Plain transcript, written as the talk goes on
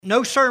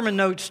No sermon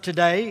notes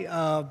today.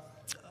 Of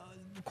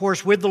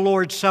course, with the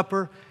Lord's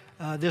Supper,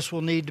 this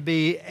will need to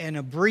be an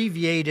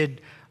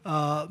abbreviated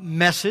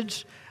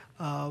message,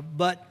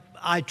 but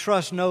I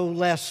trust no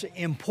less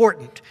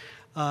important.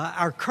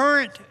 Our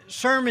current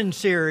sermon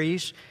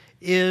series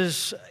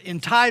is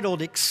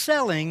entitled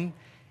Excelling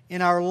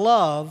in Our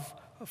Love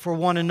for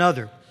One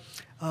Another.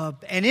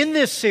 And in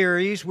this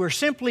series, we're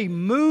simply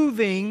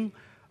moving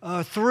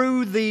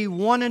through the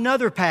one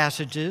another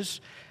passages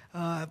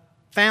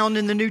found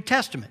in the New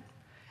Testament.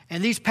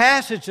 And these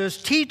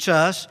passages teach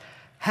us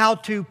how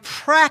to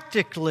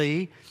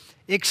practically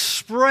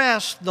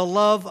express the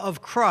love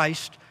of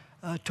Christ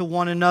to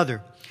one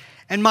another.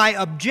 And my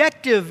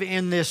objective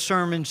in this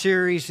sermon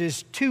series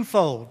is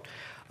twofold.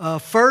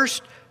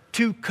 First,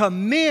 to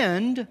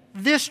commend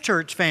this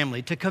church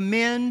family, to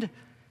commend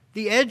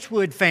the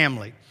Edgewood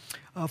family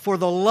for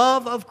the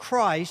love of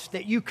Christ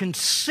that you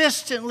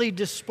consistently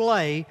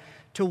display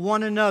to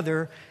one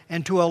another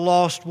and to a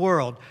lost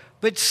world.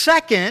 But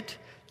second,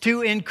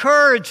 to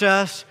encourage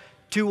us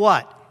to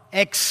what?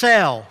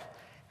 Excel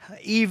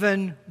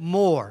even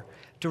more.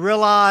 To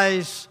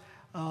realize,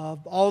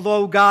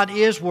 although God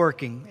is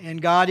working and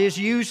God is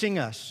using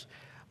us,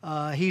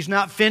 He's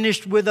not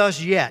finished with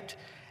us yet.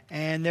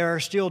 And there are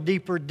still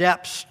deeper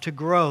depths to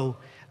grow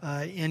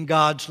in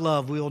God's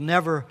love. We will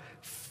never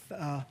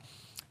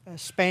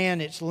span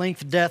its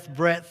length, depth,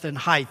 breadth, and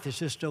height. It's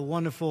just a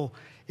wonderful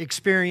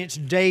experience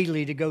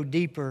daily to go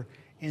deeper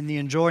in the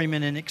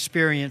enjoyment and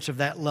experience of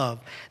that love.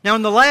 Now,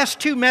 in the last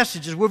two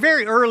messages, we're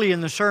very early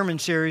in the sermon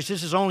series.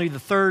 This is only the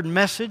third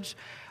message.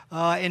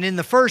 And in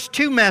the first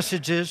two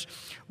messages,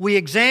 we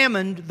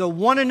examined the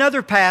one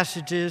another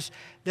passages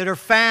that are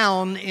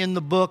found in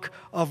the book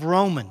of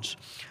Romans.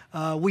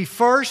 We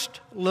first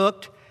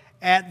looked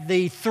at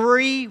the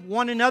three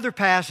one another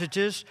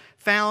passages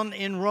found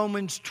in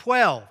Romans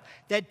 12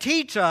 that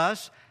teach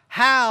us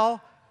how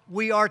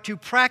we are to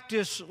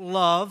practice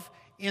love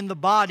in the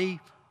body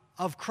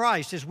of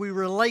Christ as we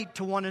relate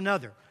to one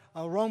another.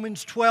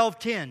 Romans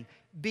 12:10,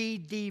 be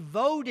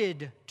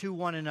devoted to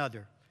one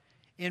another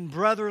in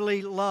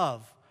brotherly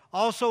love.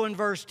 Also in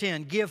verse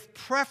 10, give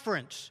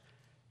preference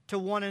to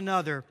one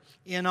another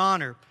in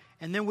honor.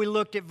 And then we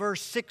looked at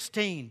verse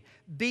 16,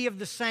 be of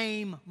the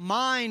same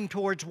mind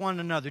towards one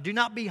another. Do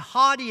not be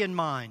haughty in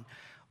mind,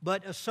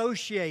 but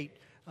associate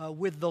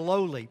with the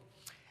lowly.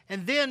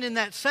 And then in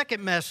that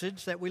second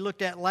message that we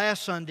looked at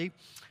last Sunday,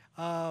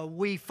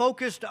 we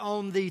focused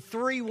on the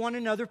three one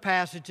another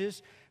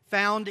passages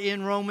found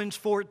in Romans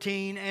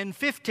 14 and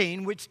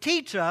 15, which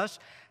teach us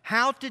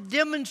how to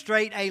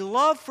demonstrate a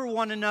love for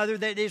one another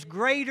that is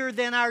greater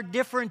than our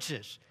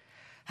differences,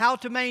 how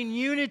to maintain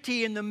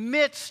unity in the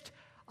midst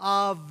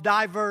of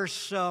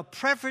diverse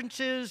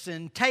preferences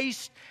and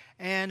tastes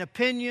and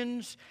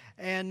opinions,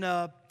 and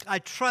I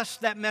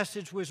trust that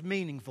message was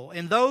meaningful.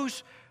 And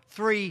those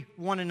three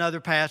one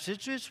another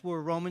passages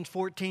were Romans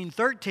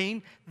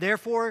 14:13.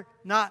 Therefore,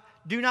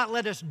 do not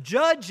let us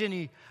judge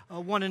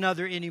one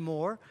another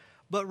anymore,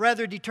 but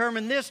rather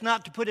determine this,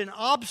 not to put an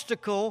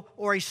obstacle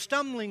or a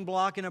stumbling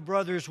block in a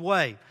brother's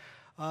way.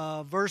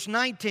 Verse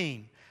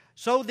 19.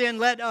 So then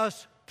let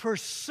us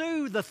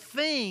pursue the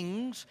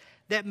things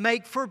that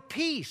make for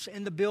peace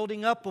and the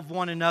building up of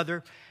one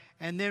another.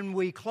 And then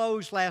we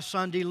closed last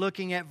Sunday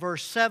looking at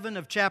verse 7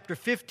 of chapter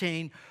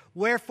 15.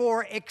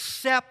 Wherefore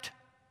accept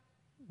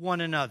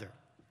one another,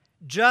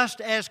 just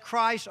as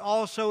Christ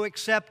also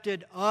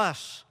accepted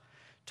us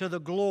to the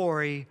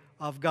glory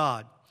of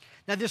God.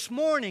 Now this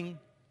morning,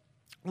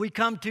 we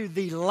come to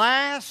the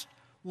last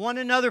one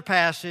another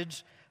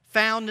passage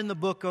found in the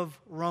book of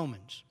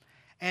Romans.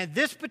 And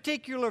this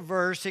particular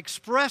verse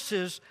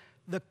expresses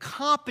the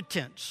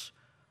competence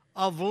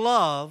of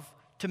love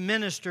to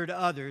minister to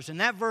others. And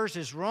that verse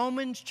is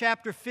Romans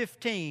chapter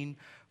 15,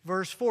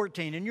 verse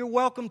 14. And you're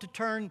welcome to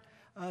turn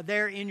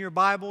there in your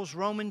Bibles,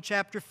 Romans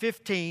chapter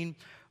 15,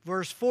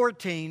 verse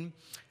 14.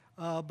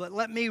 But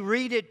let me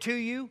read it to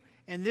you.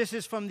 And this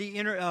is from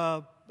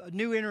the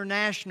New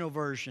International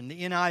Version,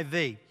 the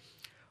NIV.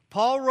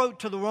 Paul wrote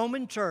to the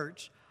Roman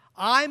church,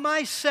 I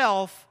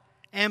myself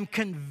am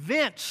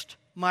convinced,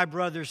 my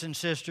brothers and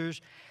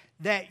sisters,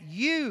 that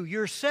you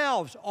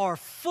yourselves are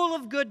full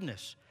of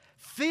goodness,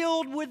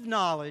 filled with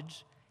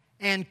knowledge,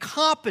 and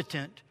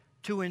competent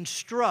to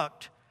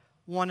instruct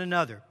one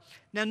another.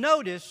 Now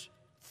notice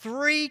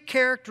three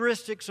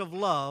characteristics of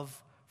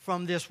love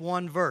from this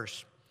one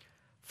verse.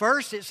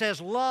 First, it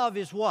says love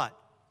is what?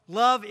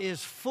 Love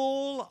is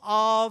full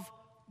of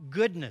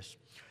goodness.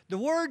 The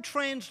word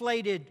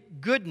translated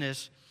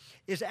goodness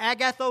is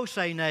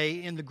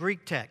agathosene in the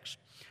Greek text.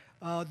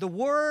 The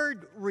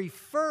word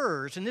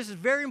refers, and this is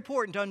very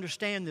important to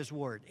understand this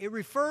word, it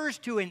refers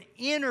to an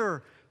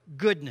inner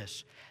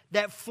goodness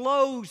that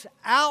flows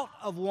out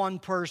of one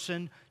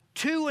person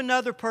to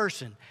another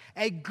person.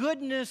 A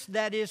goodness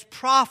that is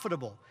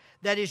profitable,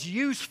 that is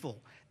useful,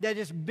 that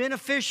is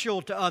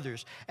beneficial to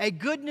others. A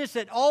goodness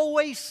that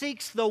always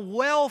seeks the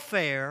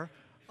welfare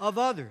of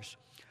others.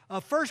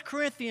 1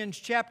 Corinthians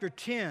chapter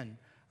 10,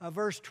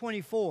 verse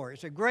 24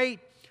 is a great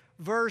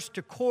verse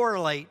to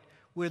correlate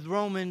with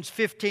Romans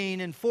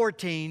 15 and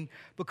 14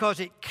 because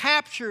it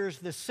captures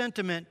the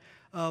sentiment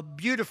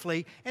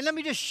beautifully. And let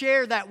me just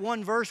share that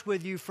one verse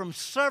with you from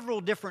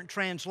several different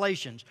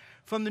translations.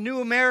 From the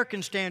New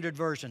American Standard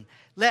Version,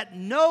 let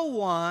no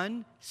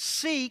one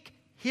seek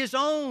his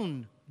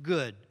own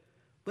good,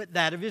 but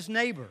that of his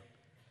neighbor.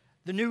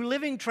 The New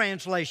Living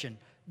Translation,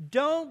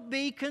 don't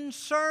be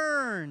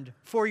concerned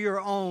for your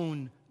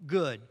own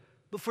good,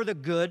 but for the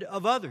good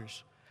of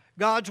others.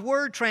 God's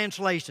Word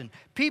Translation,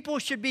 people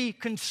should be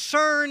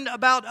concerned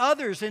about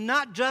others and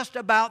not just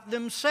about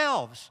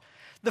themselves.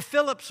 The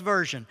Phillips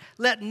Version,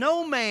 let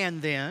no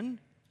man then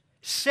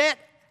set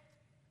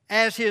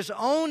as his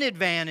own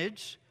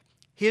advantage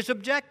his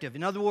objective.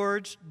 In other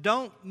words,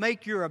 don't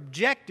make your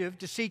objective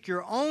to seek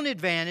your own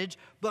advantage,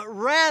 but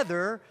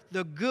rather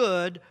the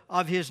good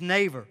of his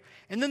neighbor.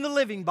 And then the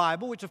Living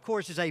Bible, which of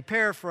course is a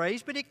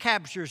paraphrase, but it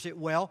captures it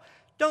well.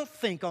 Don't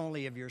think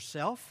only of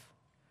yourself.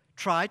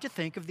 Try to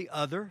think of the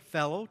other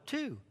fellow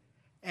too,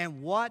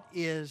 and what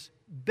is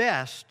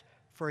best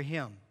for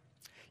him.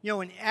 You know,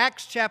 in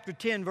Acts chapter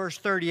 10, verse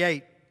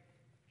 38,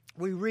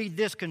 we read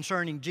this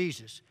concerning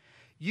Jesus.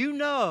 You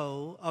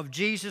know of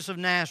Jesus of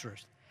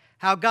Nazareth,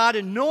 how God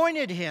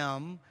anointed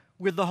him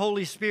with the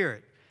Holy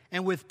Spirit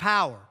and with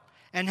power,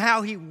 and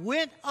how he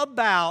went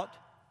about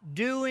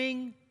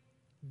doing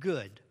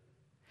good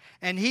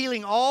and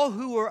healing all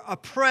who were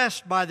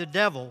oppressed by the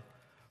devil,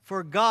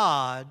 for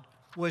God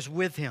was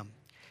with him.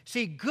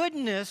 See,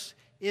 goodness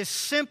is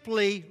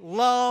simply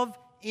love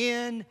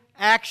in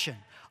action,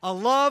 a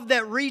love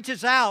that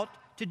reaches out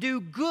to do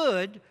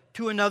good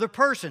to another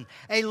person,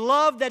 a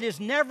love that is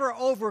never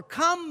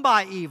overcome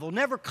by evil,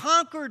 never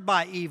conquered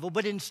by evil,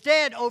 but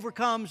instead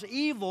overcomes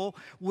evil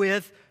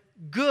with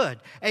good,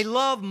 a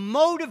love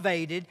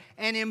motivated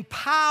and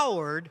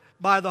empowered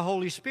by the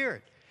Holy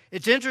Spirit.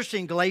 It's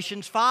interesting,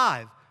 Galatians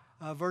 5,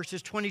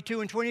 verses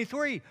 22 and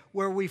 23,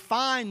 where we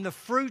find the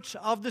fruits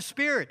of the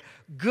Spirit.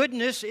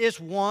 Goodness is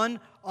one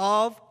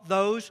of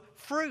those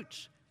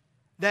fruits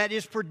that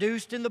is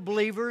produced in the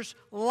believer's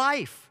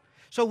life.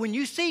 So when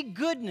you see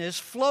goodness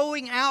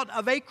flowing out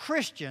of a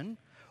Christian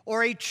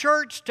or a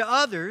church to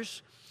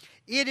others,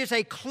 it is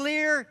a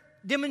clear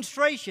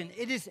demonstration.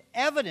 It is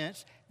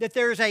evidence that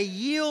there is a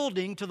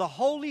yielding to the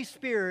Holy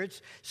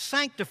Spirit's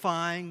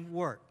sanctifying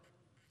work.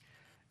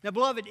 Now,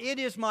 beloved, it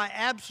is my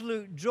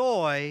absolute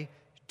joy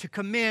to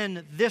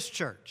commend this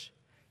church,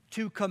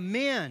 to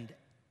commend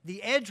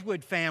the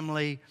Edgewood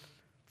family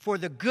for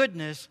the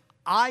goodness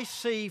I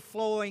see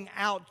flowing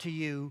out to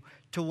you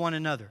to one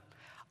another.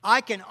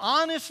 I can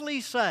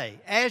honestly say,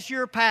 as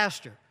your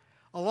pastor,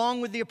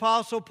 along with the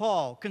Apostle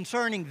Paul,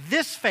 concerning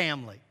this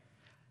family,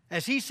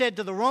 as he said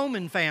to the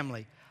Roman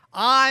family,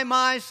 I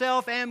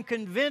myself am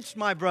convinced,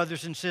 my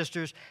brothers and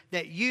sisters,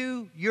 that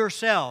you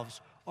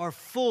yourselves are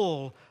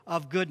full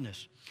of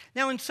goodness.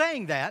 Now, in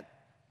saying that,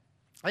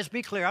 let's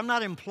be clear, I'm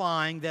not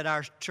implying that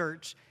our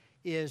church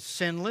is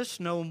sinless,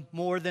 no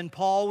more than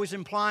Paul was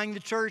implying the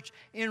church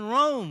in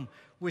Rome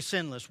was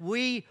sinless.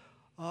 We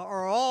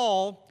are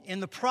all in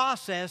the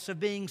process of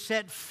being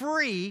set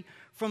free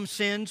from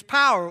sin's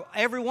power.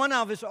 Every one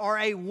of us are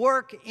a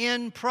work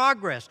in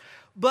progress.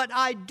 But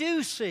I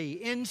do see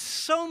in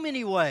so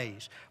many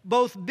ways,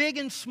 both big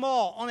and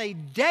small, on a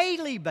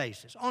daily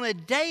basis,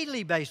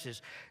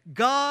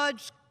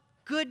 God's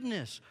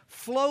goodness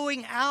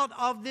flowing out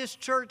of this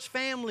church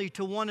family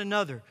to one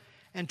another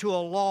and to a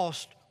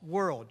lost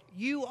world.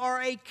 You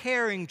are a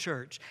caring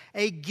church,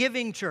 a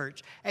giving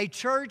church, a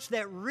church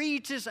that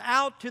reaches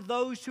out to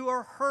those who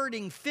are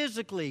hurting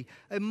physically,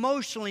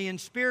 emotionally,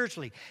 and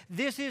spiritually.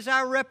 This is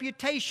our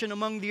reputation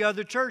among the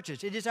other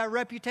churches. It is our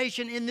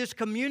reputation in this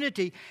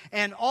community,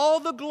 and all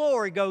the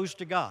glory goes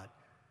to God.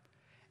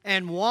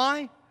 And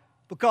why?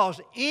 Because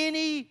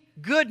any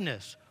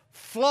goodness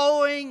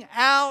flowing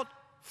out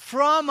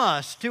from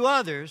us to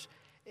others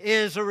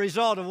is a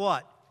result of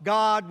what?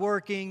 God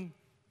working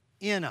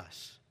in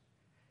us.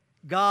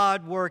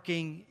 God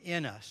working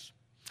in us.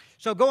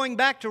 So going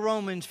back to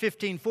Romans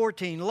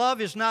 15:14, love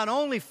is not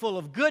only full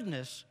of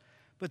goodness,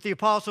 but the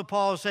Apostle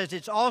Paul says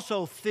it's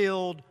also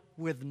filled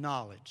with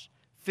knowledge.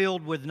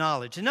 Filled with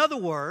knowledge. In other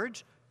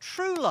words,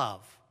 true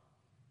love,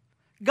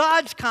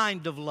 God's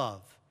kind of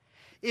love,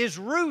 is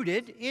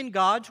rooted in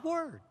God's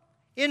Word,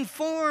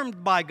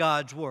 informed by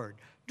God's Word,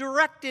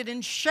 directed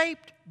and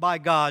shaped by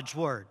God's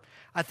Word.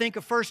 I think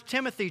of 1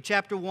 Timothy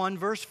chapter 1,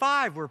 verse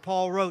 5, where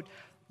Paul wrote,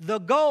 the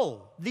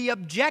goal, the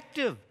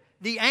objective,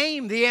 the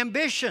aim, the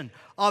ambition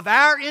of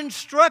our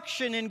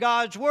instruction in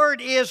God's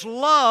Word is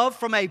love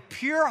from a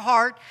pure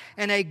heart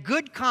and a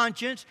good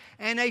conscience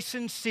and a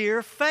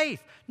sincere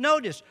faith.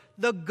 Notice,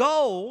 the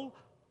goal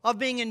of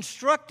being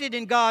instructed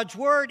in God's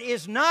Word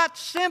is not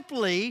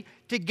simply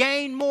to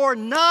gain more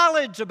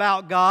knowledge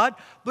about God,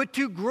 but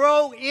to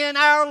grow in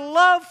our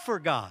love for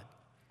God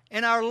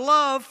and our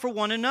love for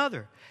one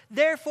another.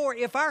 Therefore,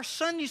 if our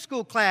Sunday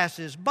school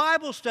classes,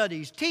 Bible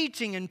studies,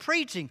 teaching, and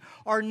preaching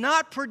are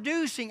not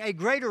producing a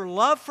greater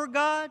love for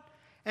God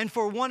and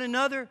for one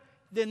another,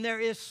 then there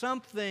is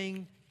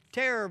something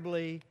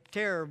terribly,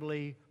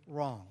 terribly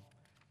wrong.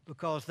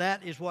 because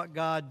that is what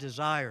God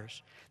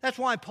desires. That's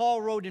why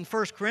Paul wrote in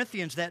 1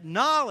 Corinthians that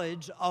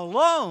knowledge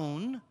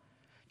alone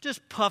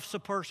just puffs a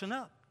person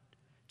up,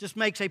 just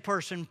makes a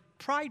person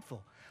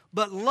prideful.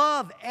 But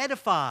love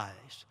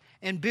edifies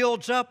and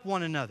builds up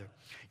one another.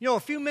 You know,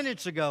 a few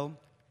minutes ago,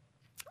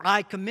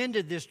 I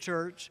commended this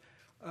church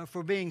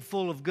for being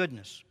full of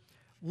goodness.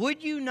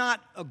 Would you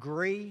not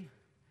agree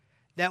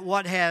that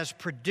what has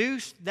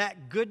produced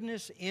that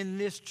goodness in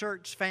this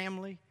church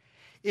family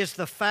is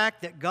the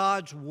fact that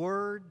God's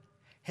Word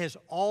has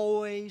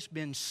always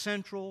been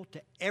central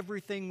to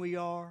everything we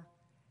are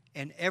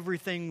and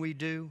everything we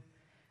do?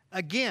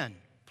 Again,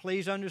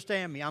 please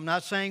understand me. I'm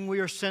not saying we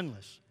are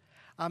sinless.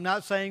 I'm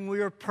not saying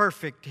we are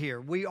perfect here.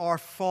 We are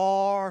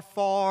far,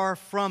 far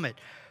from it.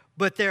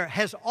 But there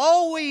has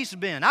always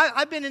been,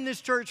 I've been in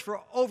this church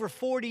for over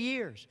 40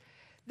 years.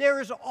 There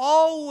has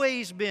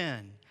always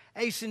been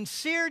a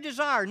sincere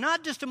desire,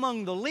 not just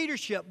among the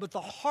leadership, but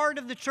the heart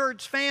of the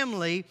church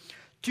family,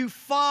 to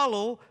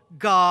follow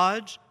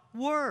God's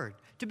Word,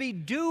 to be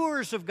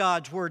doers of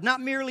God's Word, not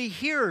merely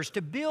hearers,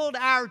 to build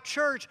our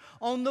church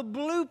on the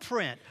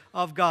blueprint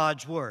of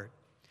God's Word.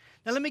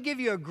 Now, let me give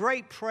you a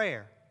great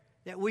prayer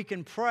that we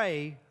can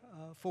pray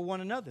for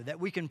one another, that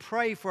we can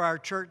pray for our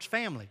church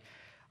family.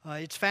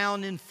 It's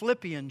found in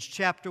Philippians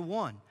chapter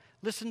 1.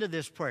 Listen to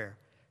this prayer.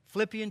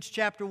 Philippians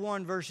chapter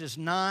 1, verses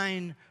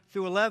 9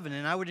 through 11.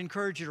 And I would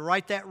encourage you to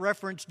write that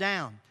reference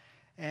down.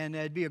 And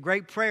it'd be a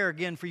great prayer,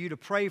 again, for you to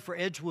pray for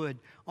Edgewood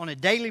on a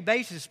daily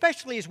basis,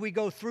 especially as we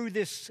go through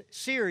this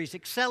series,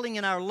 excelling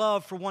in our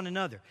love for one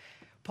another.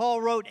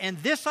 Paul wrote, "And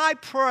this I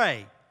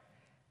pray,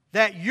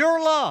 that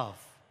your love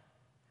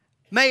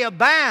may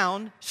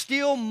abound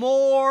still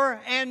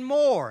more and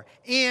more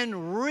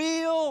in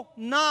real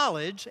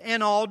knowledge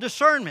and all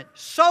discernment,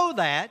 so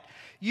that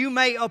you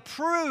may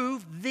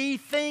approve the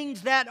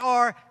things that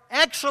are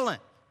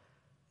excellent."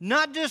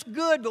 Not just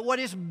good, but what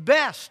is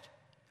best.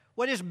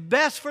 What is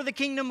best for the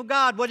kingdom of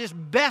God, what is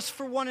best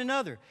for one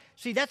another.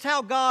 See, that's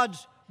how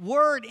God's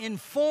Word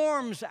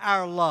informs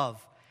our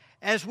love,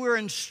 as we're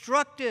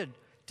instructed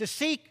to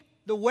seek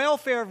the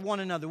welfare of one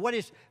another, what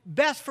is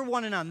best for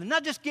one another.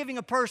 Not just giving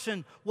a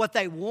person what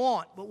they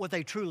want, but what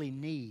they truly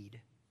need,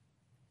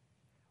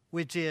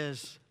 which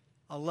is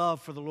a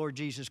love for the Lord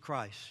Jesus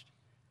Christ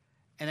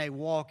and a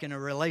walk in a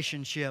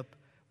relationship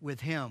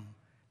with Him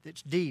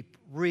that's deep,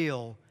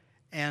 real,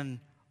 and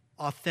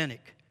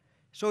authentic.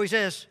 So he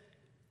says,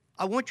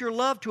 I want your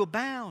love to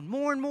abound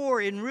more and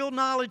more in real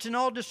knowledge and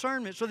all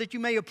discernment, so that you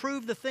may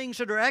approve the things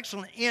that are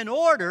excellent, in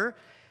order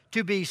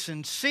to be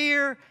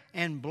sincere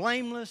and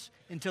blameless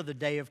until the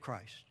day of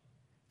Christ,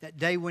 that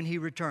day when He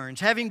returns.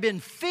 Having been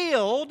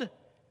filled,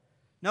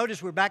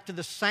 notice we're back to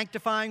the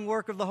sanctifying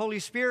work of the Holy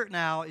Spirit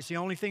now. It's the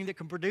only thing that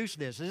can produce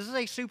this. This is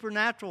a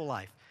supernatural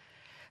life.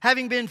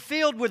 Having been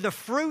filled with the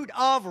fruit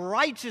of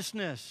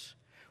righteousness,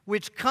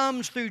 which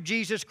comes through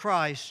Jesus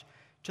Christ,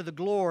 to the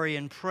glory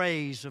and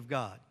praise of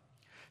God.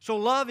 So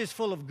love is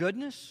full of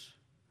goodness.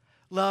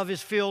 Love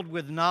is filled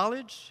with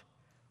knowledge,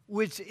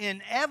 which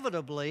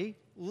inevitably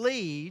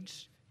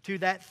leads to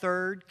that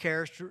third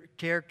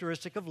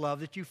characteristic of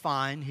love that you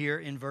find here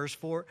in verse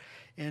 4,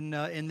 in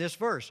this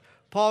verse.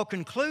 Paul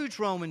concludes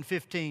Romans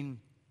 15,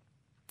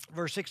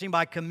 verse 16,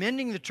 by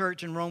commending the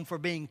church in Rome for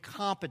being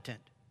competent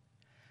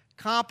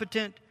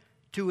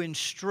to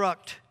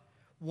instruct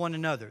one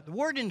another. The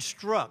word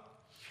instruct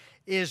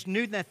is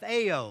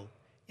nounatheo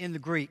in the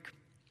Greek.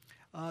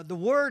 The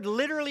word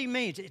literally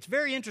means, it's a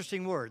very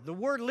interesting word. The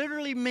word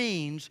literally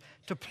means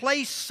to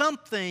place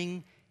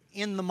something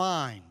in the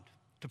mind.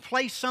 To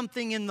place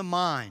something in the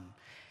mind.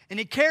 And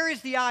it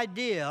carries the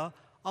idea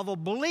of a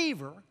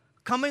believer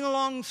coming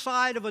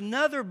alongside of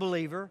another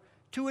believer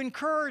to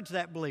encourage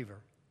that believer,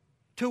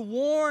 to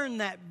warn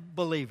that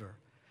believer,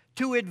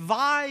 to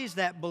advise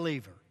that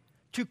believer,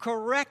 to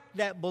correct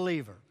that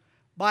believer,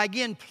 by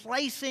again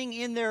placing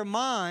in their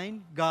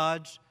mind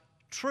God's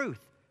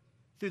truth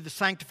through the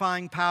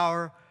sanctifying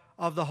power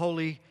of the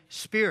Holy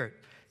Spirit.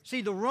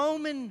 See, the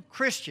Roman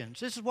Christians,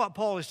 this is what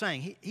Paul is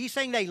saying. He's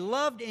saying they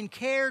loved and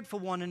cared for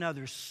one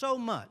another so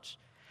much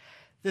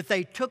that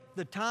they took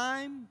the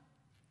time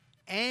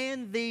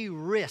and the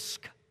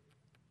risk,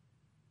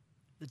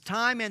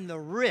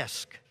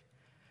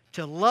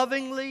 to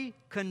lovingly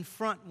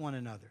confront one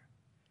another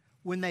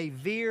when they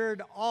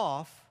veered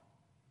off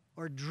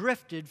or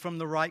drifted from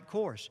the right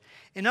course.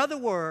 In other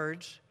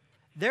words,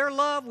 their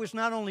love was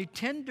not only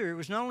tender, it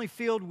was not only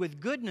filled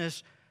with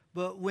goodness,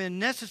 but when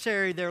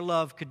necessary, their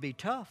love could be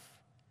tough.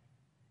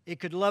 It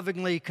could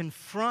lovingly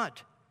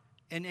confront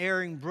an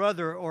erring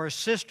brother or a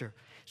sister.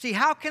 See,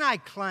 how can I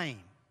claim,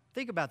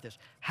 think about this,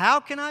 how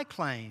can I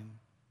claim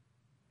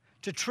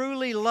to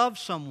truly love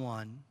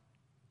someone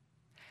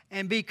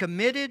and be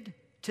committed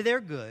to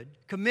their good,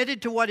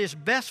 committed to what is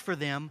best for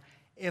them,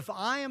 if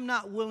I am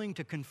not willing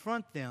to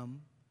confront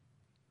them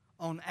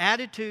on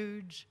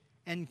attitudes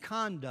and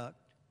conduct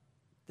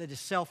that is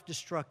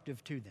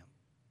self-destructive to them?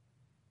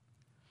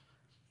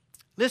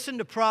 Listen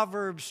to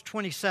Proverbs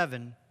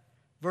 27,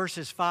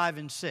 verses 5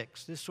 and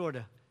 6. This sort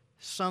of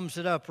sums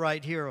it up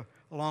right here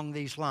along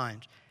these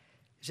lines.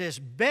 It says,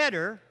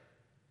 better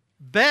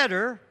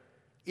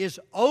is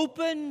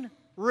open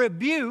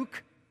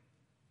rebuke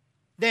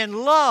than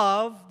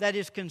love that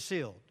is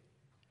concealed.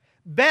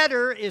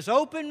 Better is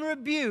open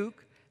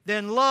rebuke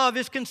than love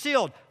is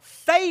concealed.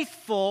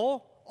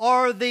 Faithful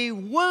are the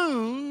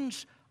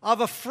wounds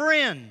of a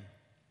friend,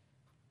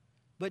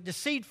 but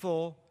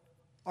deceitful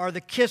are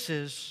the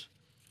kisses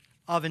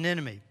of an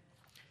enemy.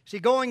 See,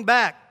 going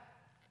back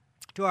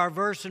to our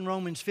verse in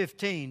Romans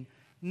 15,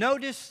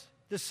 notice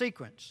the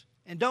sequence,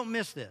 and don't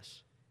miss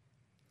this.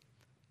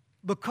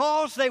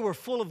 Because they were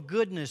full of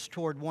goodness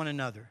toward one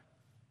another,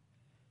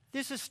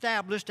 this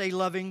established a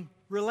loving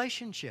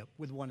relationship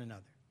with one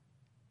another,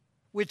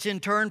 which in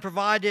turn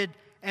provided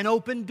an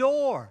open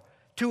door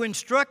to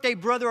instruct a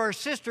brother or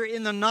sister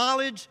in the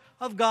knowledge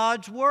of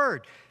God's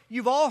Word.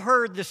 You've all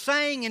heard the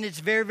saying, and it's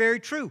very, very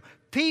true.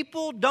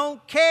 People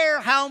don't care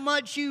how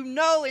much you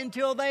know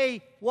until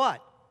they,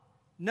 what?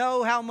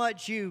 Know how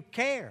much you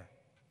care.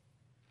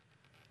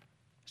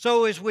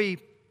 So as we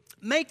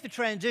make the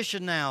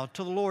transition now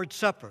to the Lord's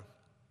Supper,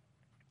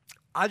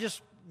 I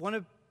just want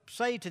to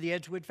say to the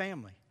Edgewood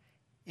family,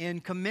 in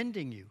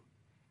commending you,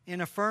 in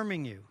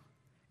affirming you,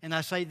 and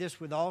I say this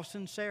with all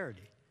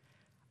sincerity,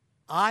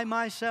 I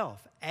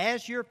myself,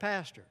 as your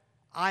pastor,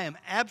 I am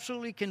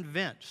absolutely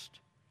convinced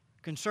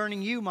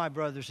concerning you, my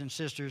brothers and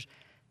sisters,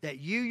 that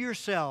you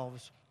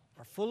yourselves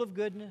are full of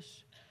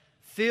goodness,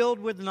 filled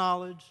with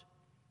knowledge,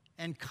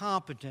 and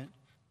competent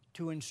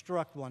to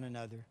instruct one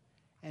another.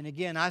 And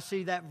again, I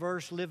see that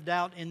verse lived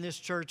out in this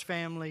church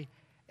family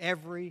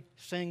every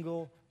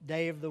single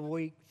day of the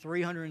week,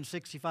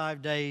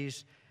 365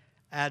 days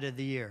out of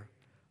the year.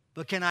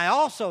 But can I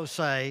also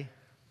say,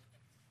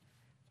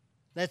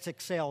 let's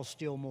excel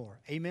still more.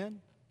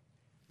 Amen?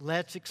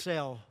 Let's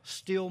excel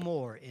still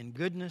more in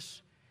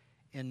goodness,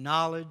 in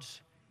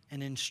knowledge,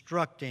 and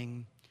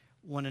instructing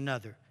one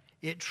another.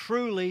 It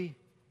truly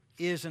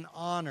is an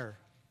honor.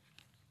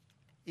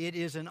 It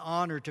is an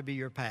honor to be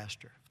your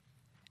pastor,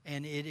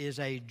 and it is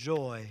a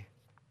joy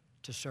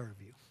to serve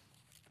you.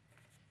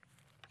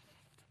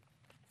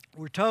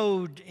 We're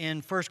told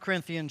in 1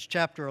 Corinthians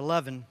chapter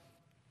 11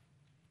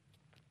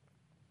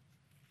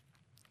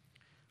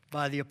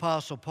 by the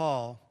Apostle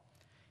Paul,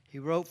 he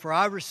wrote, "For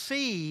I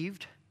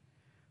received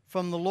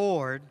from the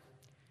Lord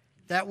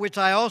that which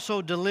I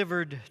also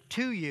delivered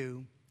to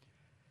you,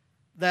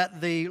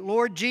 that the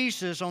Lord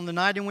Jesus, on the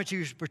night in which he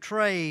was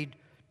betrayed,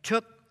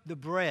 took the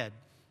bread.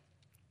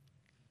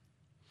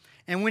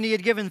 And when he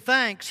had given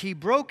thanks, he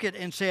broke it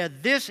and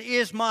said, 'This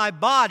is my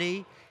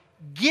body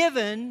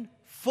given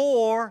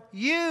for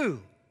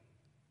you.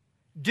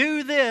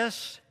 Do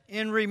this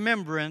in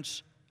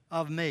remembrance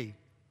of me.'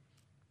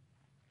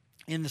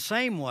 In the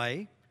same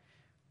way,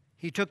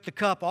 he took the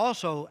cup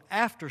also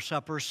after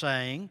supper,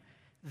 saying,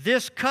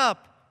 'This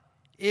cup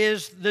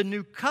is the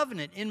new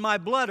covenant in my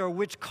blood, or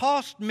which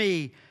cost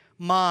me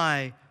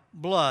my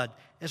blood.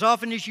 As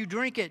often as you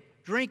drink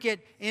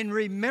it in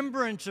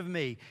remembrance of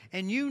me.'"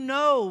 And you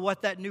know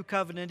what that new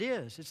covenant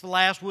is. It's the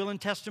last will and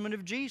testament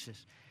of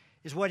Jesus.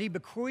 It's what he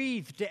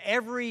bequeathed to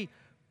every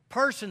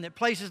person that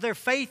places their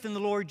faith in the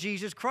Lord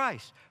Jesus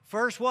Christ.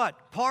 First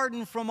what?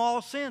 Pardon from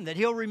all sin, that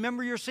he'll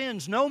remember your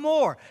sins no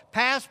more,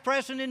 past,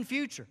 present, and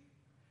future.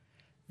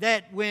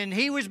 That when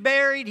he was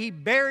buried, he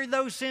buried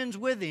those sins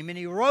with him, and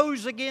he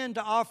rose again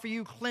to offer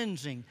you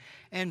cleansing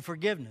and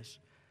forgiveness.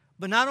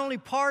 But not only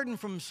pardon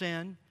from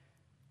sin,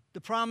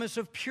 the promise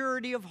of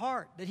purity of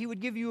heart, that he would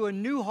give you a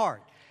new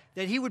heart,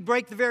 that he would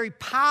break the very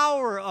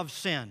power of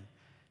sin,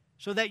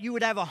 so that you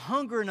would have a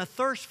hunger and a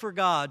thirst for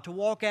God to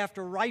walk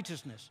after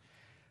righteousness.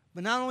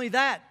 But not only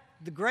that,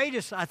 the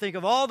greatest, I think,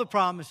 of all the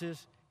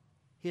promises,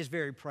 his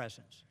very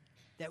presence.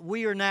 That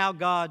we are now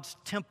God's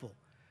temple.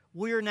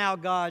 We are now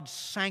God's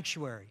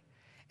sanctuary.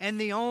 And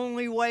the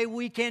only way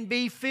we can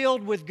be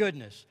filled with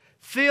goodness,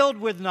 filled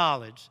with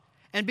knowledge,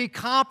 and be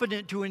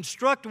competent to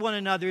instruct one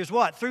another is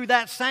what? Through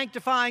that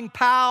sanctifying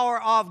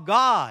power of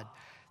God,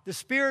 the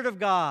Spirit of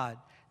God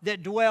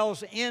that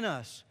dwells in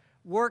us,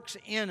 works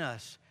in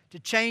us, to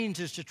change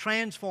us, to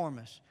transform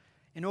us,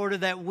 in order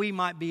that we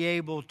might be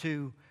able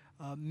to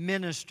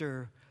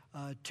minister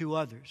to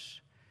others.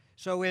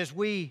 So as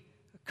we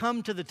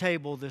come to the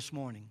table this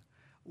morning,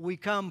 we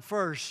come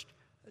first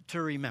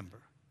to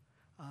remember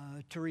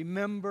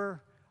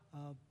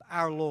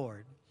our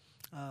Lord.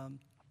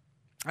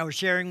 I was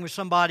sharing with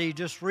somebody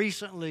just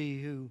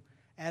recently who,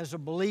 as a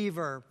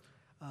believer,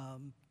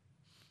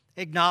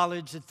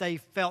 acknowledged that they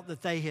felt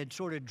that they had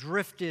sort of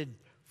drifted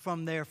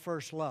from their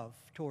first love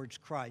towards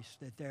Christ,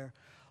 that their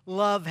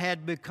love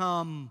had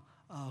become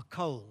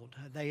cold.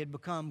 They had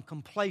become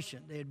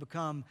complacent. They had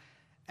become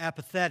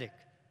apathetic.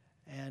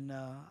 And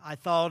I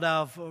thought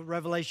of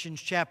Revelation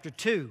chapter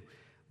 2,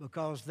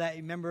 because that,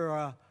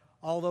 remember,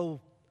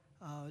 although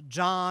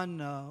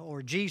John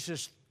or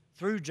Jesus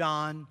through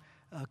John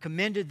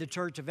commended the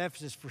church of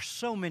Ephesus for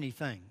so many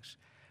things,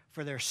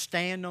 for their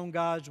stand on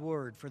God's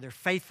word, for their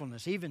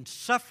faithfulness, even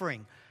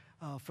suffering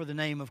for the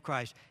name of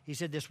Christ. He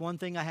said, "This one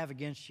thing I have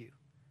against you.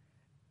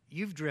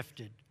 You've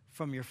drifted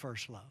from your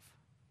first love.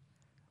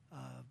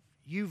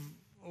 You've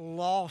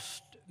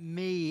lost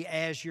me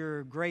as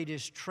your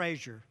greatest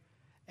treasure,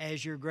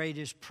 as your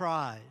greatest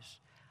prize.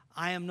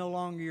 I am no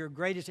longer your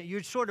greatest.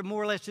 You're sort of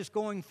more or less just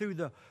going through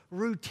the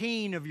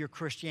routine of your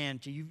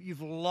Christianity.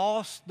 You've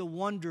lost the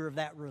wonder of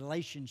that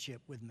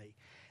relationship with me,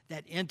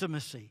 that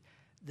intimacy,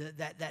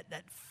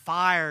 that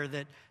fire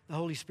that the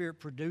Holy Spirit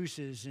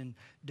produces in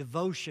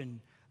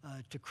devotion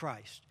to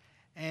Christ.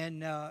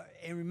 And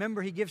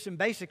remember, he gives them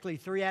basically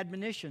 3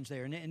 admonitions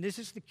there. And this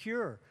is the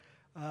cure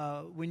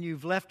when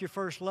you've left your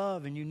first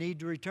love and you need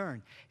to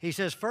return. He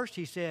says, first,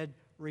 he said,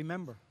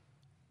 remember.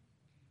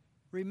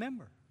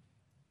 Remember.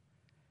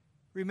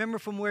 Remember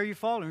from where you've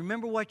fallen.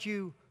 Remember what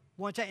you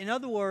once had. In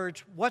other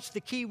words, what's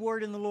the key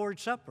word in the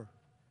Lord's Supper?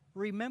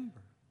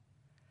 Remember.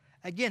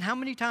 Again, how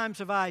many times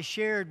have I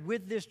shared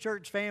with this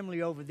church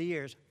family over the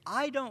years?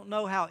 I don't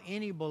know how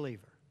any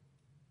believer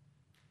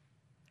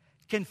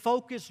can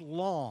focus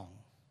long,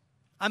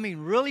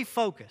 really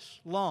focus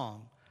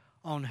long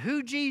on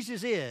who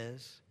Jesus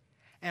is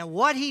and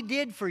what He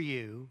did for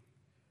you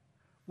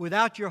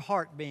without your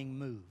heart being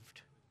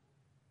moved,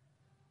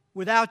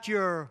 without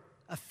your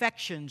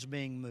affections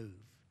being moved,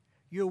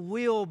 your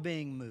will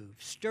being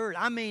moved, stirred.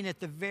 At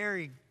the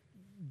very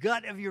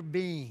gut of your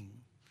being,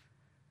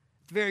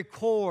 the very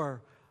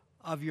core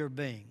of your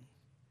being.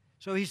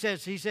 So he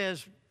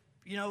says,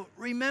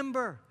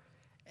 remember.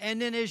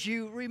 And then as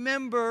you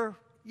remember,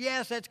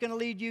 yes, that's going to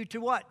lead you to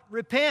what?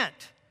 Repent.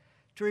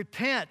 To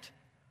repent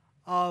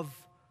of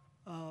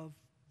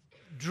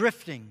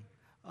drifting,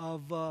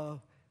 of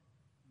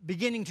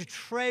beginning to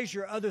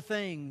treasure other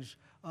things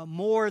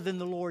more than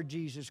the Lord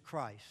Jesus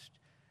Christ,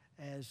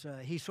 as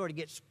he sort of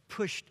gets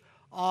pushed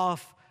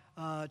off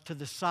to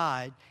the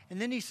side. And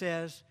then he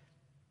says,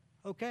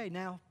 okay,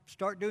 now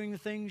start doing the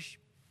things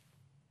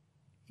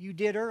you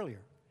did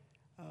earlier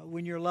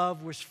when your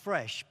love was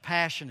fresh,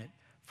 passionate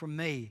for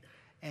me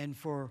and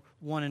for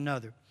one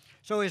another.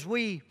 So as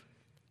we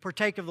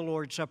partake of the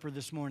Lord's Supper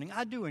this morning,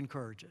 I do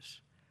encourage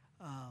us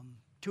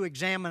to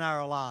examine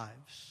our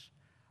lives.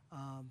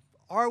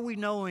 Are we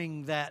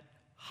knowing that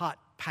hot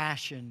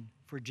passion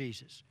for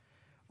Jesus?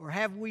 Or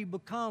have we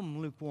become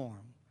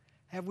lukewarm?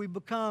 Have we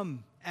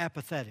become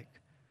apathetic,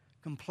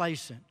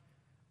 complacent,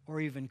 or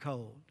even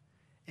cold?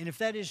 And if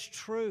that is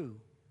true,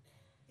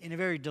 in a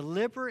very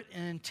deliberate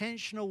and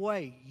intentional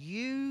way,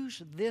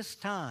 use this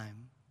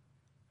time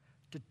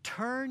to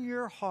turn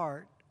your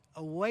heart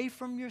away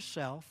from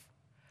yourself,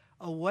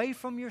 away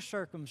from your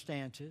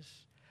circumstances,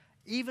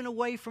 even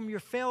away from your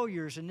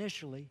failures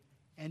initially,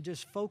 and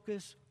just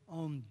focus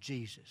on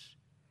Jesus.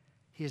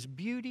 His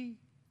beauty,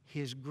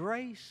 His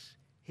grace,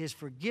 His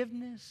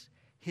forgiveness,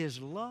 His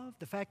love,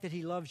 the fact that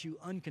He loves you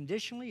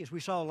unconditionally. As we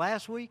saw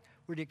last week,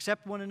 we're to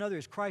accept one another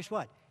as Christ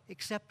what?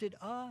 Accepted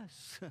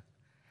us.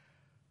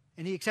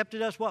 And He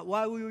accepted us what?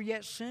 While we were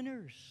yet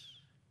sinners.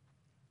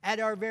 At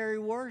our very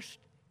worst,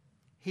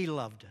 He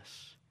loved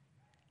us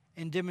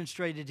and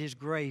demonstrated His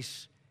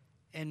grace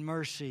and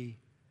mercy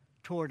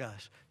toward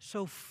us.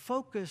 So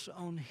focus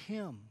on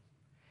Him.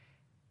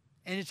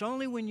 And it's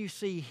only when you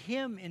see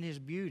Him in His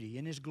beauty,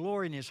 in His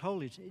glory, and His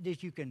holiness,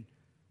 that you can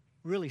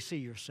really see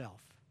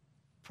yourself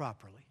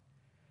properly.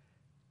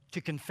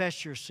 To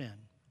confess your sin,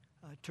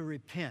 to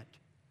repent,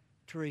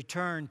 to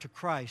return to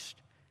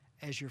Christ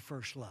as your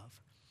first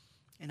love.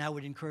 And I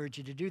would encourage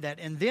you to do that.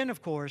 And then,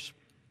 of course,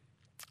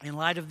 in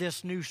light of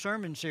this new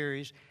sermon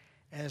series,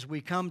 as we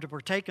come to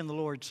partake in the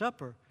Lord's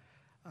Supper,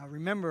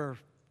 remember,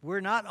 we're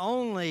not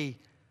only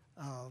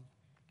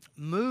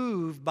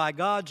moved by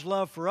God's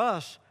love for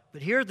us,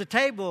 but here at the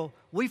table,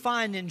 we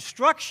find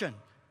instruction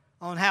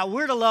on how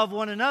we're to love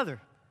one another.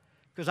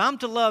 Because I'm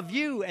to love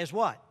you as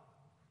what?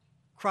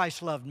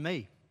 Christ loved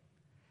me.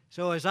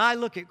 So as I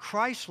look at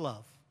Christ's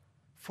love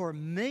for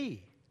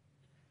me,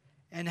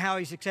 and how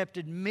He's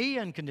accepted me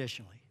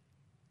unconditionally,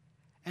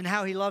 and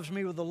how He loves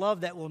me with a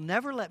love that will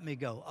never let me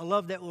go, a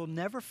love that will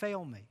never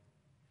fail me,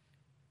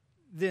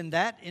 then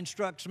that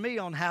instructs me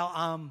on how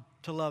I'm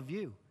to love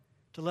you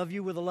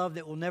with a love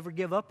that will never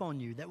give up on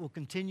you, that will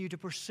continue to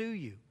pursue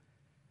you,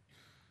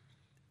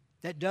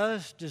 that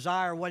does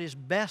desire what is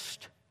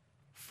best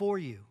for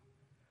you,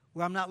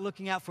 where I'm not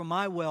looking out for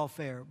my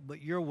welfare,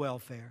 but your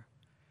welfare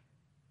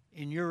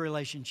in your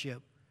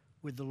relationship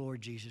with the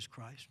Lord Jesus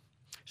Christ.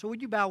 So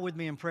would you bow with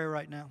me in prayer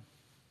right now?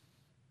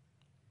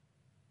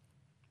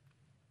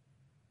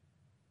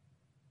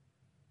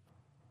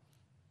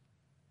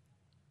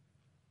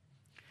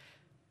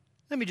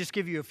 Let me just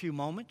give you a few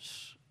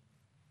moments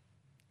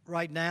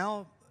right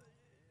now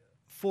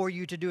for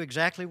you to do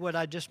exactly what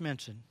I just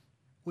mentioned.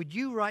 Would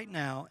you right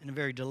now, in a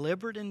very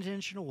deliberate,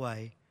 intentional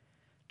way,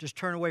 just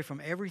turn away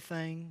from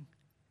everything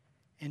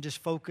and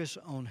just focus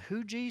on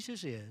who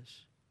Jesus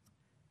is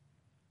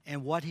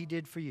and what He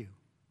did for you?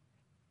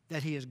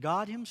 That He is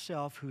God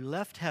Himself who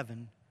left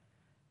heaven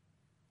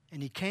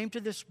and He came to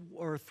this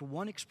earth for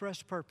one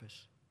express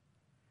purpose.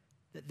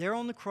 That there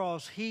on the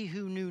cross, He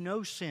who knew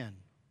no sin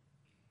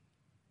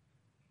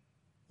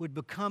would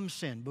become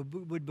sin,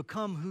 would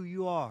become who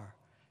you are,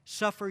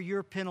 suffer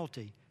your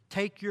penalty,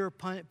 take your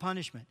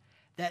punishment.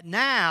 That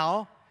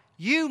now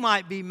you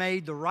might be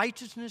made the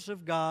righteousness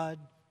of God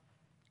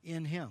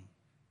in Him.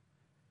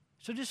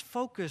 So just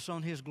focus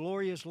on His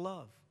glorious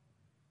love,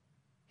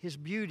 His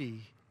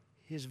beauty,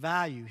 His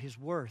value, His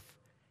worth,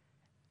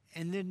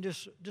 and then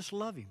just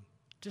love Him.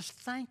 Just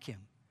thank Him.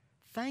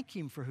 Thank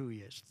Him for who He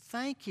is.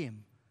 Thank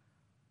Him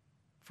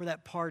for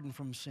that pardon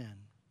from sin,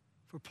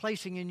 for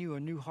placing in you a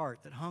new heart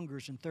that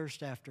hungers and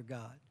thirsts after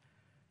God,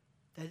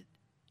 that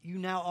you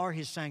now are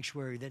His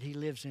sanctuary, that He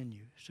lives in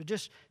you. So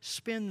just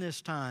spend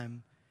this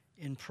time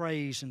in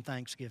praise and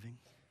thanksgiving.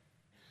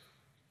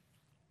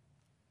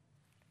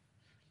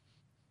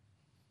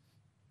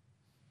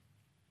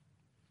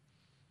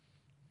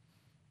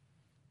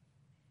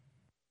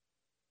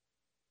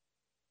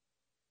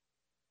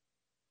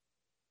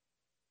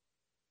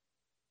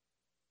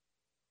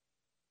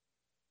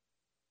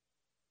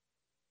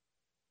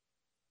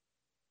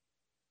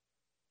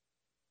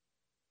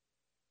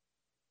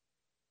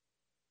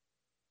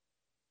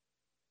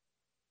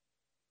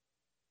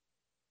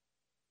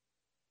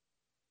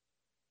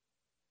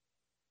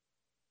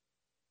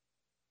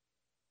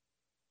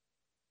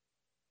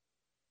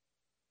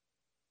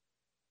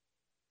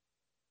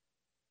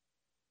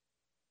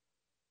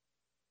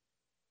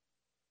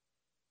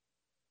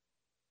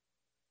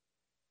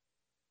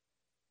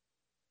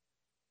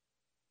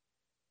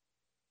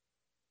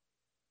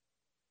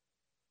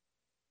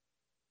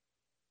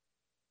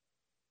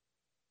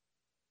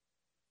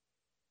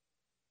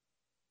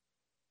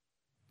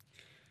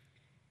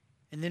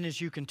 And then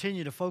as you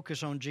continue to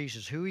focus on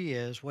Jesus, who He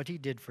is, what He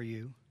did for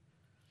you,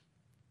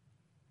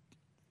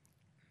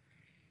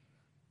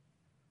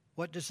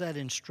 what does that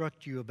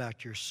instruct you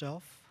about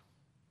yourself?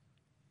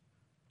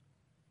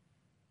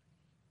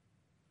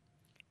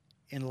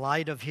 In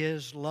light of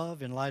His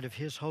love, in light of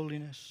His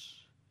holiness,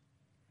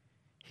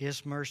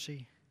 His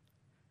mercy,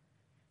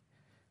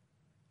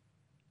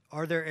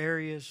 are there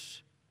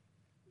areas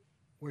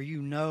where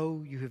you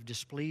know you have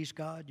displeased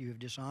God, you have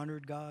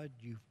dishonored God,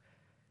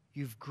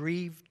 you've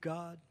grieved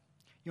God?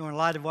 You know, in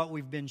light of what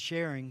we've been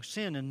sharing,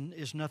 sin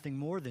is nothing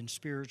more than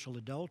spiritual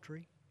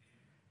adultery.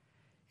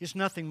 It's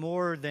nothing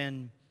more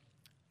than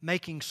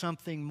making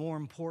something more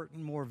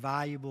important, more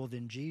valuable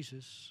than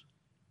Jesus.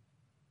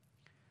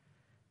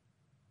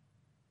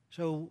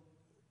 So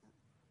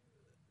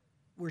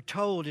we're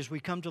told as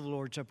we come to the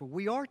Lord's Supper,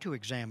 we are to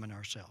examine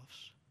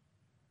ourselves.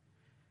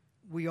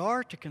 We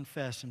are to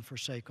confess and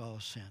forsake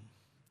all sin.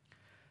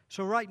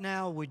 So right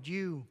now, would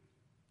you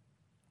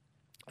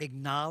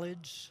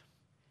acknowledge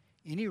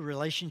any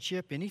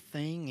relationship,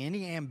 anything,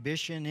 any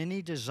ambition,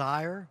 any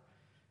desire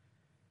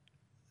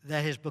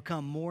that has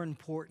become more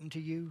important to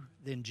you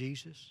than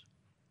Jesus?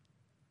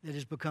 That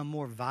has become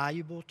more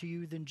valuable to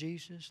you than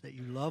Jesus? That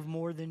you love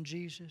more than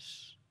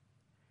Jesus?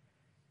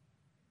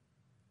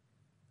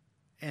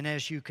 And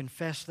as you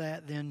confess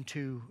that, then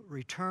to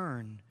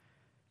return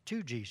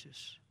to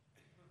Jesus,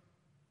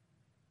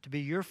 to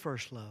be your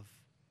first love,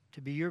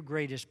 to be your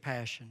greatest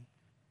passion,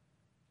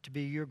 to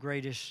be your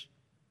greatest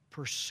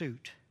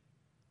pursuit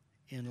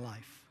in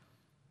life.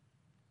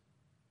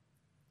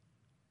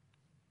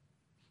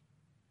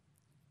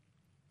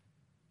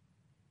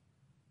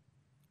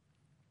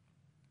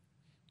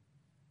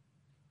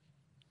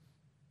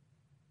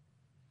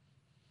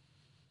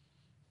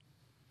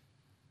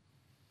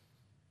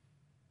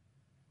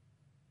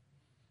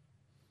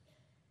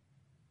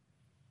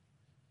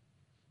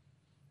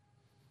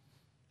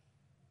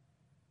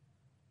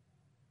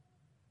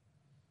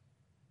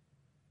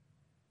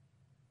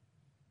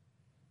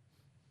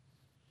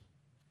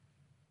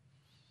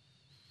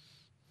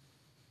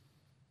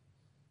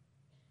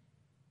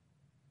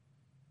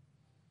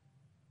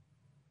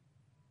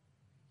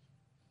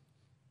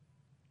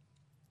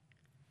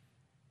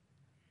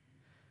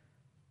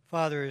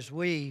 Father, as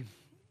we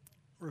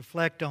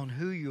reflect on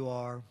who you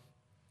are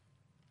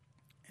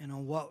and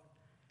on what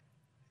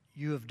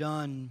you have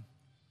done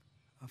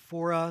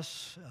for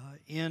us,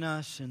 in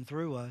us, and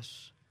through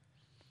us,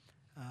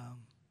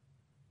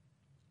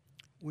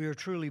 we are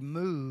truly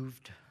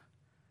moved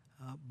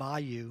by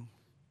you.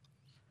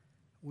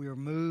 We are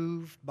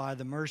moved by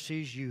the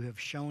mercies you have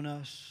shown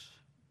us,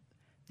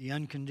 the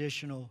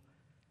unconditional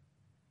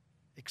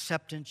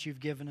acceptance you've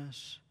given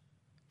us,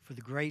 for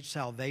the great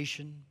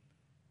salvation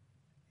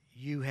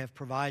you have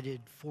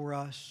provided for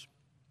us.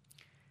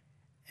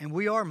 And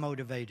we are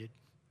motivated,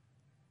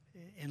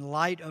 in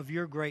light of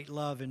your great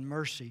love and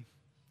mercy,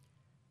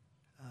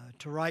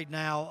 to right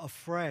now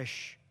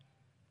afresh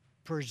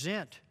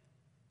present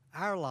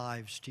our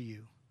lives to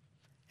you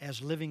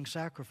as living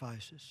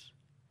sacrifices.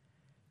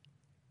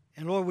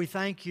 And Lord, we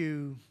thank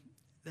you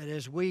that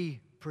as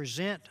we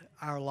present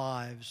our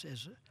lives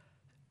as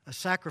a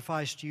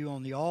sacrifice to you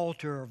on the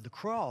altar of the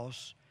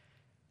cross,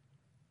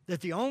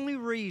 that the only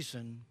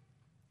reason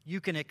you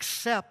can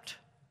accept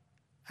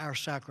our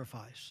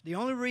sacrifice, the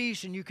only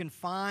reason you can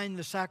find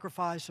the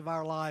sacrifice of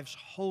our lives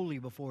holy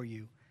before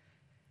you,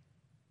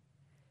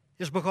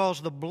 is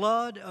because the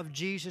blood of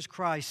Jesus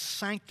Christ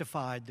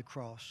sanctified the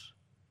cross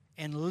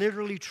and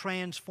literally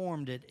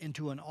transformed it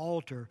into an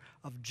altar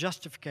of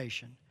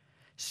justification,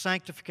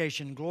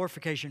 sanctification, and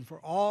glorification for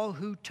all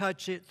who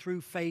touch it through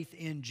faith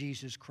in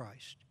Jesus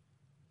Christ.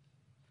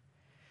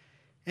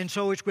 And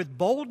so it's with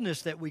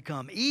boldness that we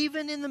come,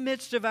 even in the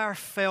midst of our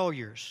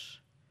failures,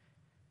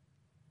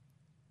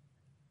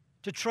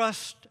 to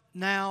trust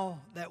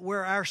now that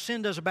where our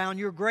sin does abound,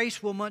 your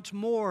grace will much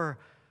more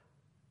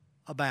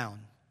abound.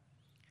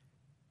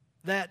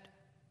 That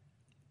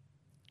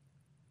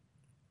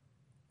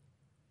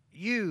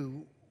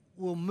you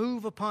will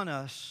move upon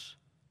us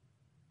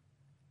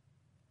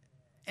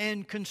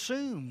and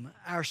consume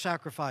our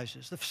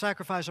sacrifices, the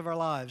sacrifice of our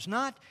lives,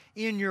 not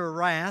in your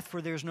wrath,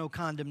 for there's no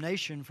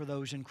condemnation for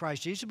those in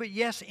Christ Jesus, but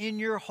yes, in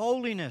your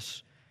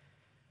holiness,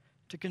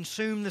 to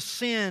consume the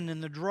sin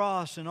and the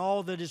dross and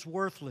all that is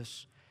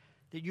worthless,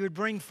 that you would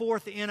bring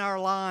forth in our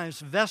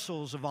lives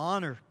vessels of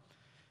honor,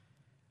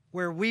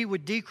 where we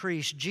would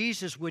decrease,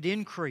 Jesus would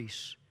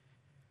increase,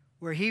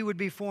 where He would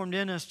be formed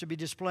in us to be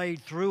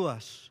displayed through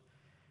us.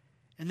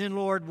 And then,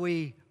 Lord,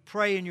 we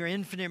pray in your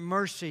infinite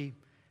mercy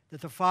that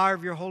the fire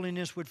of your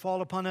holiness would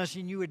fall upon us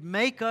and you would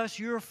make us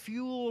your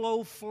fuel,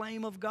 O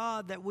flame of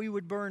God, that we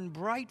would burn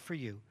bright for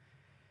you.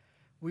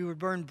 We would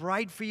burn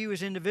bright for you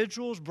as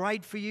individuals,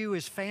 bright for you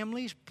as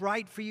families,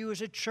 bright for you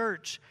as a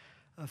church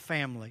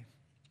family.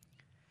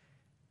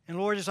 And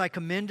Lord, as I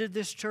commended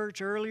this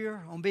church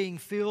earlier on being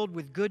filled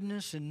with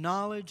goodness and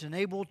knowledge and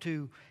able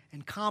to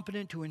and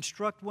competent to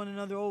instruct one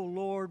another, oh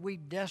Lord, we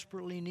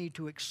desperately need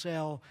to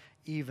excel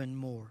even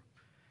more.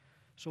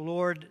 So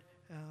Lord,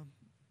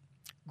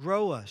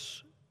 grow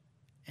us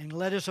and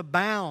let us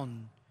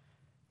abound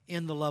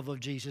in the love of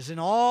Jesus, in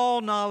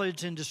all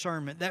knowledge and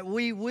discernment, that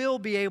we will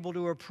be able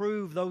to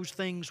approve those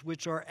things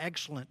which are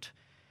excellent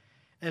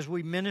as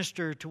we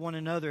minister to one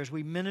another, as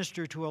we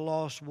minister to a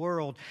lost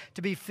world,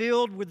 to be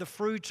filled with the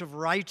fruits of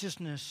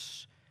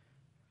righteousness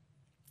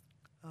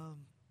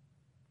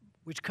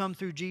which come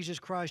through Jesus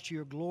Christ to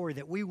your glory,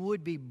 that we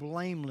would be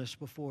blameless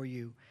before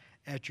you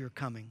at your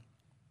coming.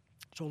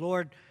 So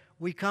Lord,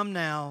 we come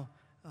now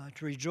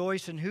to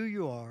rejoice in who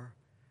you are.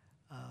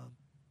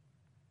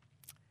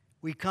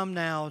 We come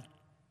now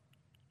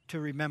to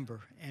remember,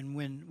 and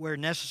where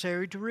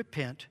necessary to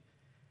repent,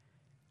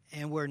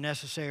 and where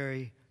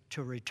necessary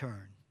to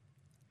return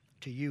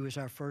to you as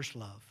our first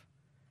love.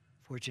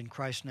 For it's in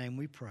Christ's name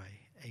we pray.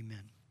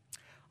 Amen.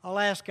 I'll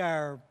ask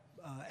our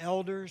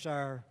elders,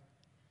 our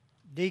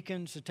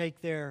deacons, to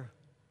take their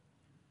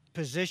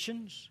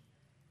positions,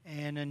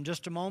 and in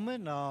just a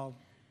moment I'll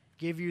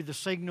give you the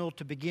signal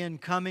to begin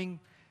coming.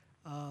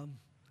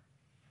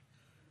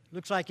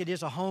 Looks like it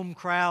is a home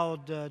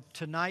crowd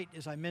tonight,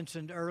 as I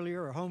mentioned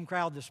earlier, or home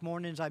crowd this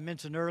morning, as I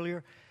mentioned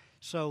earlier.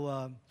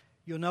 So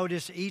you'll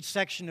notice each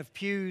section of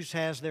pews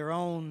has their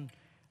own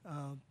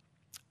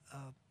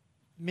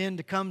men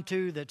to come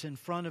to that's in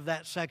front of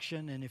that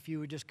section. And if you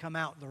would just come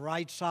out the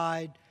right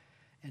side,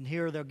 and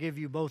here they'll give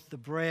you both the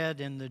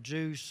bread and the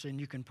juice, and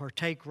you can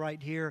partake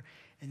right here,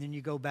 and then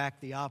you go back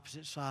the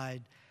opposite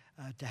side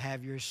to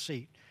have your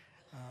seat.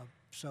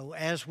 So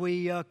as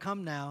we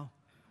come now,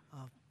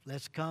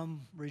 let's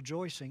come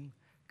rejoicing,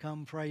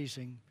 come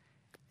praising,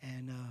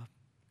 and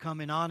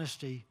come in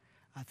honesty.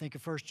 I think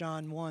of 1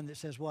 John 1 that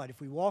says what?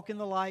 If we walk in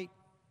the light,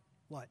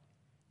 what?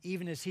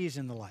 Even as He's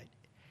in the light.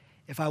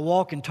 If I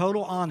walk in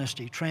total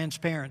honesty,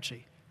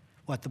 transparency,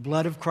 what? The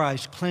blood of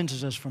Christ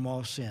cleanses us from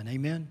all sin.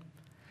 Amen?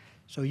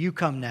 So you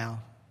come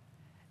now,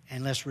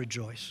 and let's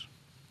rejoice.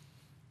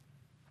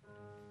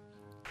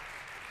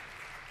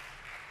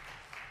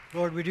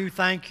 Lord, we do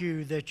thank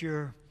you that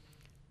your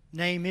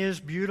name is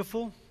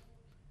beautiful,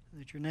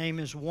 that your name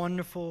is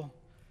wonderful,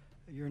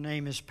 your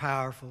name is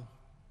powerful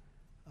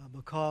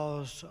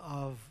because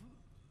of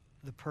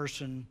the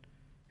person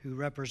who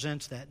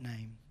represents that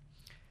name.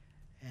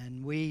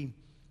 And we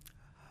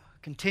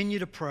continue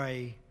to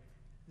pray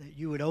that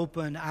you would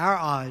open our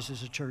eyes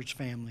as a church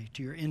family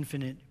to your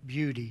infinite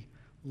beauty,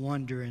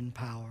 wonder, and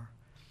power.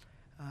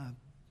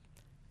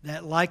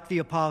 That like the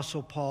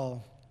Apostle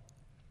Paul,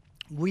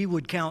 we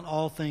would count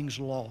all things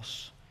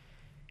loss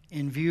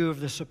in view of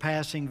the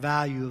surpassing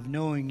value of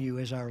knowing you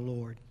as our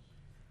Lord.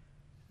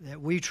 That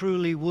we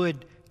truly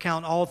would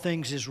count all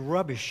things as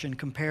rubbish in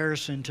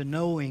comparison to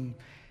knowing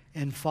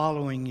and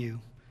following you.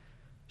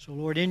 So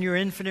Lord, in your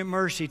infinite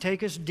mercy,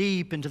 take us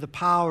deep into the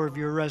power of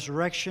your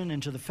resurrection,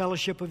 into the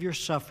fellowship of your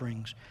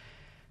sufferings,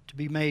 to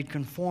be made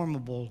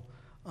conformable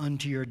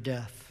unto your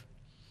death.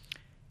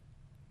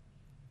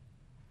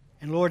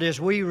 And Lord, as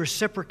we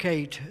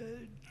reciprocate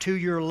to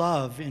your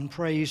love in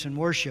praise and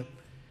worship,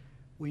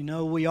 we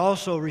know we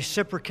also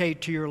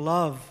reciprocate to your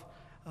love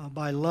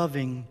by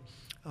loving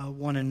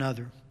one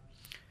another.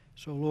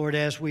 So Lord,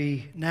 as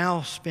we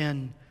now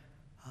spend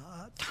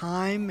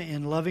time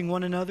in loving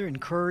one another,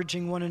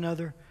 encouraging one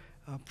another,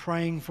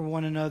 praying for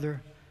one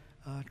another,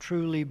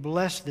 truly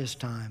bless this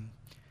time.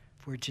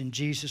 For it's in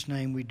Jesus'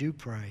 name we do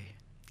pray.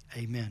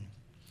 Amen.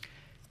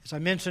 As I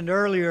mentioned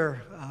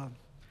earlier,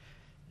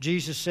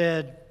 Jesus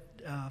said,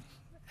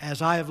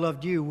 as I have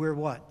loved you, we're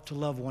what? To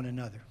love one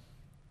another.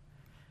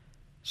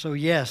 So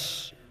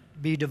yes,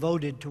 be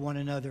devoted to one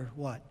another,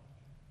 what?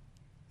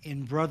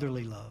 In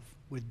brotherly love,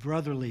 with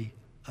brotherly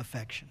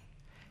affection.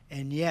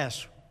 And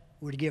yes,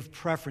 we're to give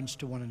preference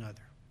to one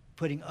another,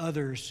 putting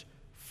others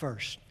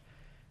first.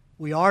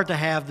 we are to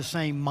have the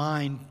same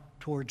mind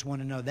towards one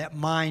another, that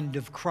mind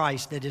of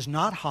Christ that is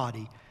not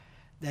haughty,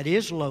 that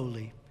is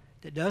lowly,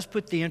 that does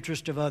put the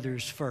interest of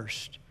others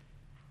first,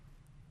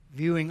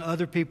 viewing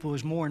other people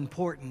as more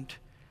important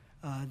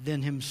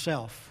than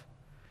himself.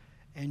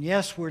 And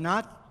yes, we're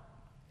not,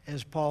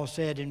 as Paul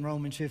said in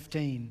Romans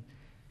 15,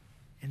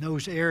 in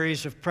those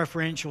areas of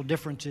preferential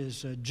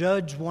differences,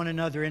 judge one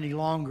another any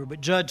longer,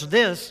 but judge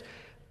this,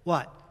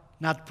 what?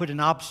 Not to put an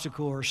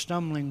obstacle or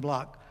stumbling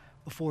block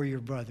before your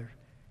brother.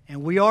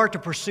 And we are to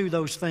pursue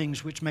those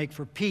things which make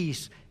for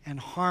peace and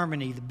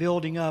harmony, the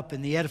building up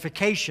and the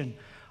edification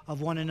of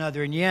one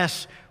another. And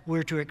yes,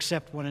 we're to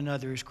accept one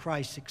another as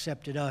Christ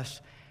accepted us.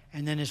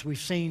 And then as we've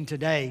seen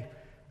today,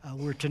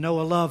 we're to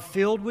know a love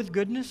filled with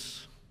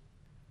goodness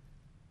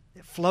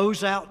that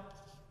flows out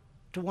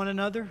to one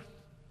another,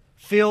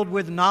 filled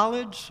with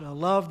knowledge, a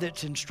love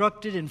that's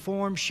instructed,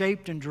 informed,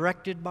 shaped, and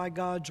directed by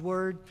God's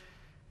Word,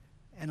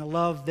 and a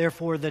love,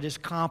 therefore, that is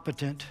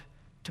competent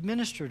to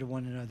minister to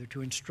one another,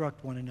 to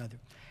instruct one another.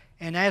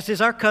 And as is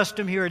our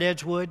custom here at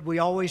Edgewood, we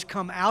always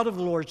come out of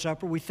the Lord's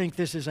Supper. We think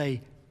this is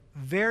a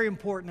very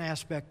important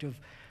aspect of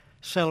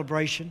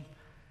celebration,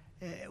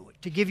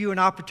 to give you an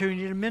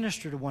opportunity to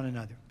minister to one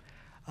another.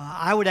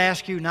 I would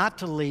ask you not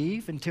to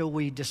leave until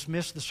we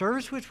dismiss the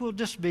service, which will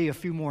just be a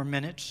few more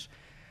minutes.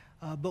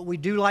 But we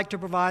do like to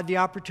provide the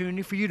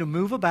opportunity for you to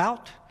move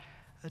about,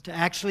 to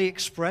actually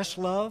express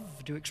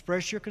love, to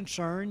express your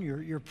concern,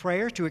 your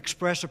prayer, to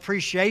express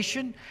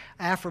appreciation,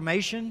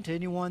 affirmation to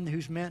anyone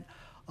who's meant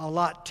a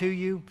lot to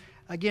you.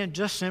 Again,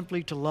 just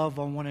simply to love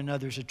on one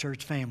another as a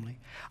church family.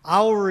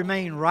 I will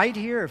remain right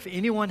here if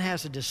anyone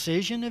has a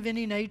decision of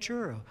any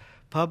nature, a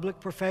public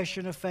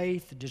profession of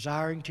faith,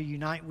 desiring to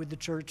unite with the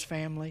church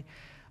family.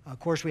 Of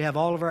course, we have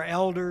all of our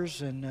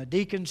elders and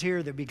deacons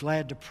here that would be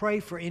glad to pray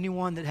for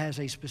anyone that has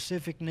a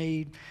specific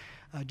need.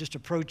 Just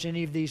approach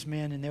any of these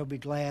men and they'll be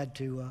glad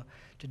to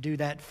do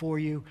that for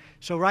you.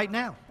 So right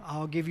now,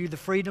 I'll give you the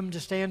freedom to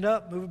stand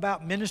up, move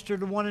about, minister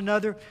to one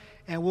another,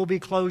 and we'll be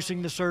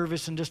closing the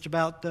service in just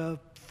about 4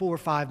 or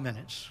 5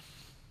 minutes.